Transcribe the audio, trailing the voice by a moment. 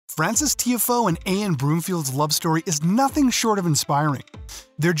Frances Tiafoe and Ayan Broomfield's love story is nothing short of inspiring.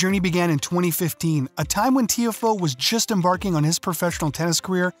 Their journey began in 2015, a time when Tiafoe was just embarking on his professional tennis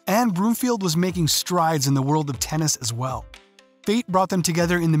career and Broomfield was making strides in the world of tennis as well. Fate brought them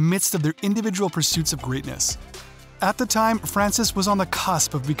together in the midst of their individual pursuits of greatness. At the time, Frances was on the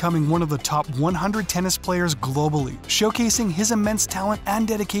cusp of becoming one of the top 100 tennis players globally, showcasing his immense talent and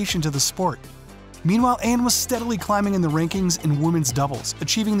dedication to the sport. Meanwhile, Ayan was steadily climbing in the rankings in women's doubles,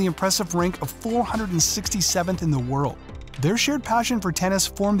 achieving the impressive rank of 467th in the world. Their shared passion for tennis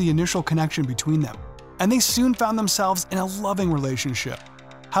formed the initial connection between them, and they soon found themselves in a loving relationship.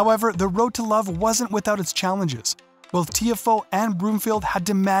 However, the road to love wasn't without its challenges. Both Tiafoe and Broomfield had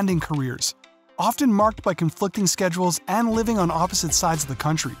demanding careers, often marked by conflicting schedules and living on opposite sides of the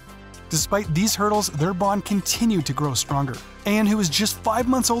country. Despite these hurdles, their bond continued to grow stronger. Ayan, who is just 5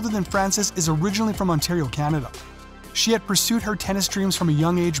 months older than Frances, is originally from Ontario, Canada. She had pursued her tennis dreams from a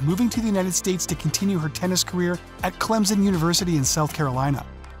young age, moving to the United States to continue her tennis career at Clemson University in South Carolina.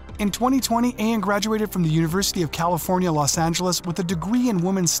 In 2020, Ayan graduated from the University of California, Los Angeles with a degree in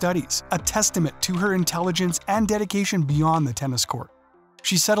women's studies, a testament to her intelligence and dedication beyond the tennis court.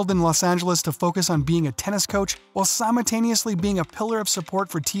 She settled in Los Angeles to focus on being a tennis coach while simultaneously being a pillar of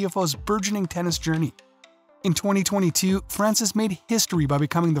support for Tiafoe's burgeoning tennis journey. In 2022, Frances made history by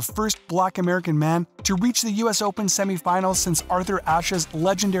becoming the first Black American man to reach the US Open semifinals since Arthur Ashe's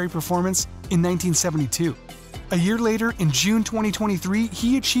legendary performance in 1972. A year later, in June 2023,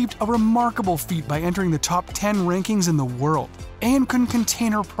 he achieved a remarkable feat by entering the top 10 rankings in the world. Ayan couldn't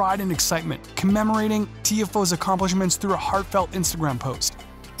contain her pride and excitement, commemorating Tiafoe's accomplishments through a heartfelt Instagram post.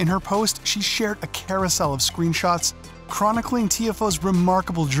 In her post, she shared a carousel of screenshots chronicling Tiafoe's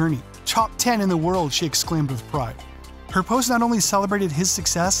remarkable journey. "Top 10 in the world," she exclaimed with pride. Her post not only celebrated his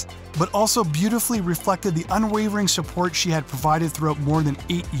success, but also beautifully reflected the unwavering support she had provided throughout more than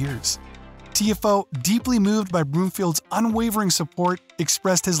 8 years. Tiafoe, deeply moved by Broomfield's unwavering support,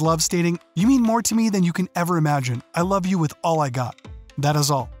 expressed his love, stating, "You mean more to me than you can ever imagine. I love you with all I got." That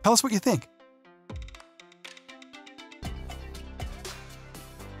is all. Tell us what you think.